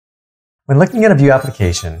When looking at a Vue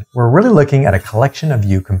application, we're really looking at a collection of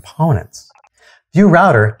Vue components. Vue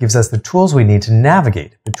Router gives us the tools we need to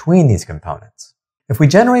navigate between these components. If we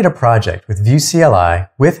generate a project with Vue CLI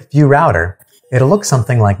with Vue Router, it'll look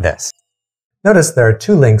something like this. Notice there are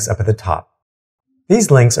two links up at the top.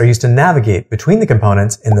 These links are used to navigate between the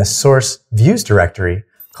components in the source views directory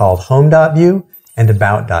called home.vue and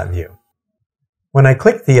about.vue. When I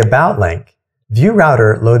click the About link, Vue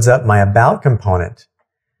Router loads up my About component,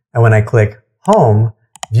 and when I click Home,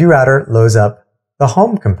 Vue Router loads up the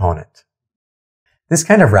Home component. This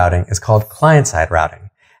kind of routing is called client-side routing,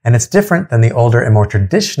 and it's different than the older and more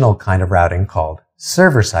traditional kind of routing called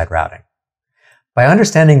server-side routing. By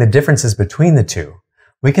understanding the differences between the two,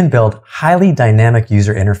 we can build highly dynamic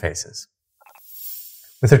user interfaces.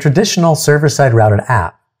 With a traditional server-side routed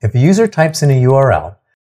app, if a user types in a URL,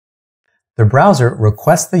 the browser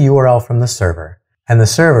requests the URL from the server, and the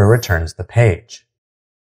server returns the page.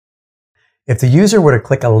 If the user were to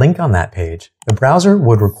click a link on that page, the browser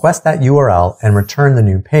would request that URL and return the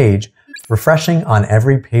new page, refreshing on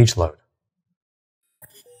every page load.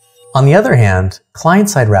 On the other hand,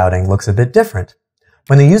 client-side routing looks a bit different.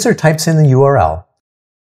 When the user types in the URL,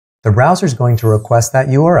 the browser is going to request that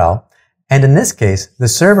URL, and in this case, the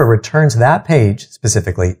server returns that page,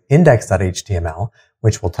 specifically index.html,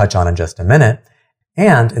 which we'll touch on in just a minute,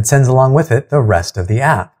 and it sends along with it the rest of the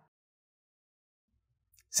app.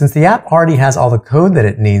 Since the app already has all the code that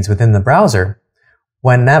it needs within the browser,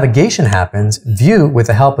 when navigation happens, Vue, with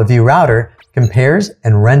the help of Vue Router, compares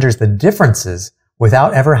and renders the differences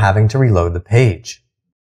without ever having to reload the page.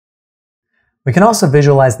 We can also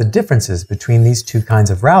visualize the differences between these two kinds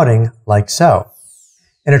of routing like so.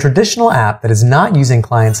 In a traditional app that is not using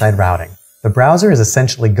client-side routing, the browser is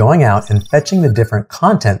essentially going out and fetching the different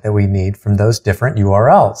content that we need from those different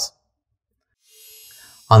URLs.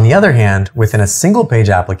 On the other hand, within a single-page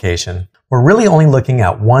application, we're really only looking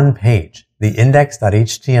at one page, the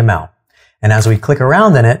index.html, and as we click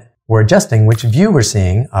around in it, we're adjusting which view we're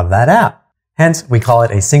seeing of that app. Hence, we call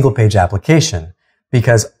it a single-page application,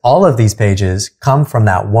 because all of these pages come from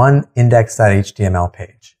that one index.html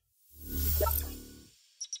page.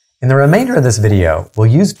 In the remainder of this video, we'll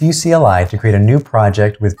use Vue CLI to create a new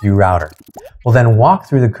project with Vue Router. We'll then walk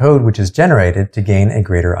through the code which is generated to gain a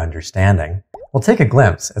greater understanding. We'll take a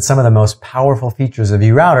glimpse at some of the most powerful features of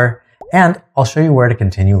Vue Router, and I'll show you where to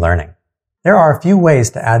continue learning. There are a few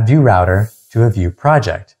ways to add Vue Router to a Vue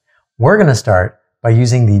project. We're going to start by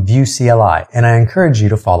using the Vue CLI, and I encourage you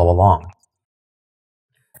to follow along.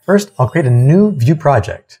 First, I'll create a new Vue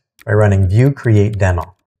project by running Vue create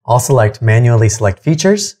demo. I'll manually select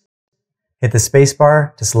features, hit the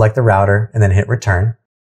spacebar to select the router, and then hit return.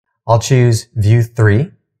 I'll choose Vue 3.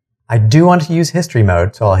 I do want to use history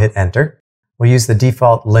mode, so I'll hit enter. We'll use the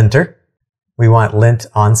default linter. We want lint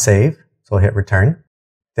on save, so I'll hit return.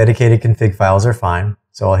 Dedicated config files are fine,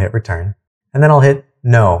 so I'll hit return. And then I'll hit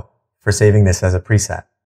no for saving this as a preset.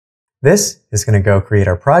 This is going to go create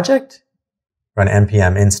our project, run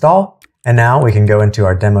npm install, and now we can go into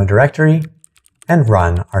our demo directory and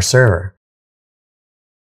run our server.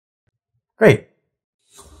 Great.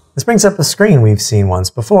 This brings up a screen we've seen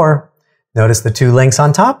once before. Notice the two links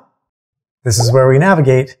on top? This is where we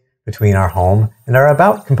navigate between our home and our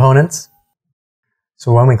about components.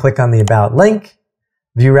 So when we click on the about link,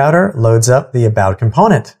 Vue Router loads up the about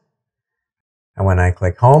component. And when I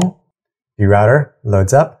click home, Vue Router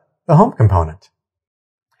loads up the home component.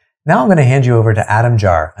 Now I'm going to hand you over to Adam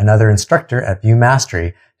Jar, another instructor at Vue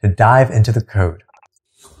Mastery, to dive into the code.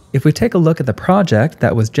 If we take a look at the project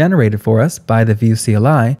that was generated for us by the Vue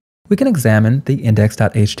CLI, we can examine the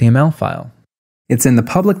index.html file. It's in the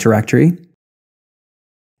public directory,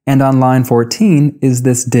 and on line 14 is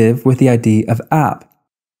this div with the ID of app.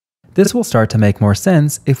 This will start to make more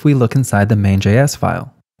sense if we look inside the main.js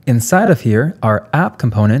file. Inside of here, our app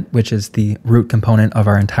component, which is the root component of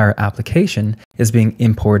our entire application, is being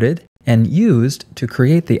imported and used to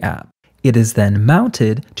create the app. It is then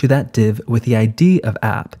mounted to that div with the ID of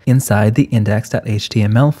app inside the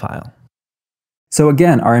index.html file. So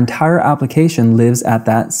again, our entire application lives at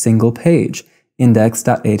that single page,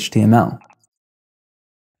 index.html.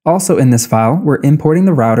 Also in this file, we're importing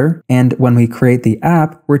the router, and when we create the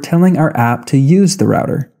app, we're telling our app to use the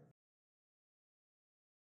router.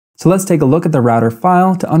 So let's take a look at the router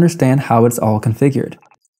file to understand how it's all configured.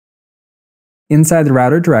 Inside the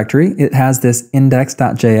router directory, it has this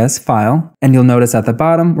index.js file, and you'll notice at the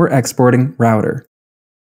bottom, we're exporting router.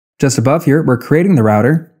 Just above here, we're creating the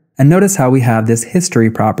router, and notice how we have this history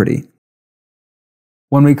property.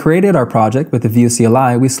 When we created our project with the Vue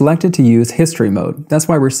CLI, we selected to use history mode. That's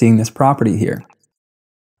why we're seeing this property here.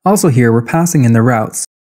 Also here, we're passing in the routes.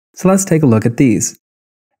 So let's take a look at these.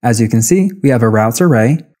 As you can see, we have a routes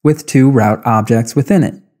array with 2 route objects within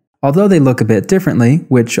it. Although they look a bit differently,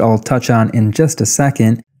 which I'll touch on in just a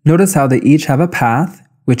second, notice how they each have a path,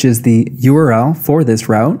 which is the URL for this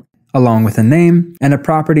route, along with a name and a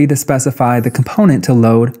property to specify the component to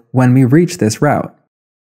load when we reach this route.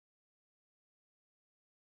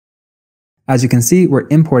 As you can see, we're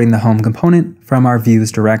importing the home component from our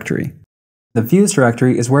Views directory. The Views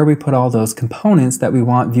directory is where we put all those components that we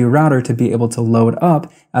want Vue Router to be able to load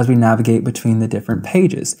up as we navigate between the different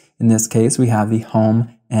pages. In this case, we have the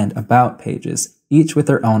Home and About pages, each with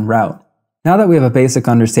their own route. Now that we have a basic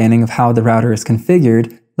understanding of how the router is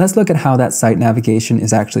configured, let's look at how that site navigation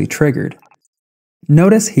is actually triggered.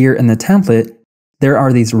 Notice here in the template, there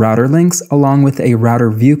are these router links along with a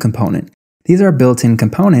router view component. These are built-in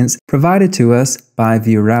components provided to us by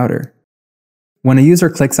Vue Router. When a user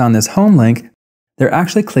clicks on this home link, they're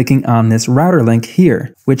actually clicking on this router link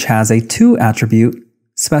here, which has a to attribute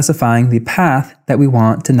specifying the path that we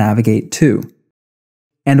want to navigate to.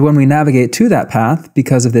 And when we navigate to that path,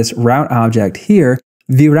 because of this route object here,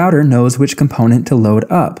 Vue Router knows which component to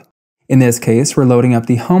load up. In this case, we're loading up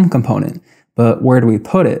the home component, but where do we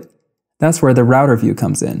put it? That's where the router view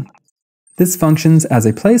comes in. This functions as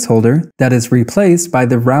a placeholder that is replaced by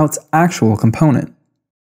the route's actual component.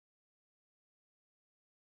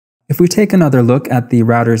 If we take another look at the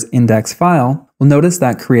router's index file, we'll notice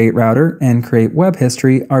that create router and create web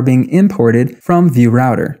history are being imported from Vue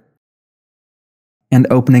Router. And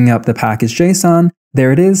opening up the package.json,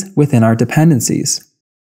 there it is within our dependencies.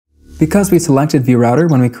 Because we selected Vue Router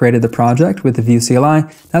when we created the project with the Vue CLI,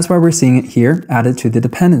 that's why we're seeing it here added to the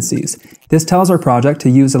dependencies. This tells our project to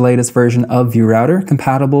use the latest version of Vue Router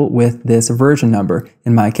compatible with this version number,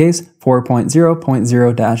 in my case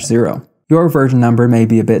 4.0.0-0. Your version number may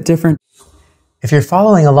be a bit different. If you're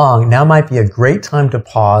following along, now might be a great time to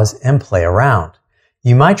pause and play around.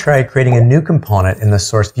 You might try creating a new component in the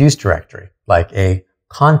source views directory, like a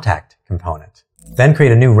contact component. Then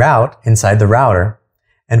create a new route inside the router,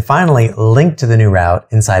 and finally link to the new route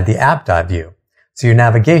inside the app.vue. So your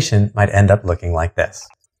navigation might end up looking like this.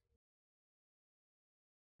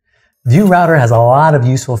 Vue Router has a lot of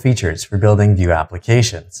useful features for building Vue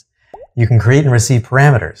applications. You can create and receive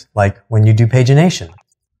parameters, like when you do pagination.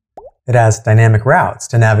 It has dynamic routes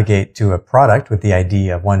to navigate to a product with the ID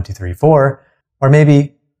of 1234, or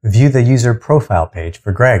maybe view the user profile page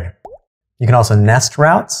for Greg. You can also nest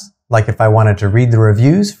routes, like if I wanted to read the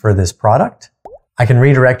reviews for this product. I can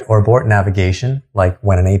redirect or abort navigation, like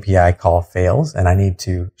when an API call fails and I need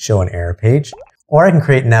to show an error page. Or I can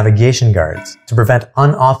create navigation guards to prevent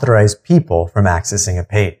unauthorized people from accessing a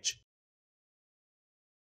page.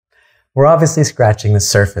 We're obviously scratching the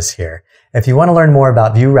surface here. If you want to learn more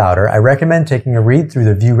about Vue Router, I recommend taking a read through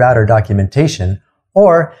the Vue Router documentation,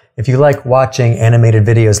 or if you like watching animated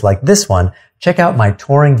videos like this one, check out my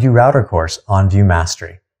Touring Vue Router course on Vue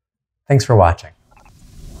Mastery. Thanks for watching.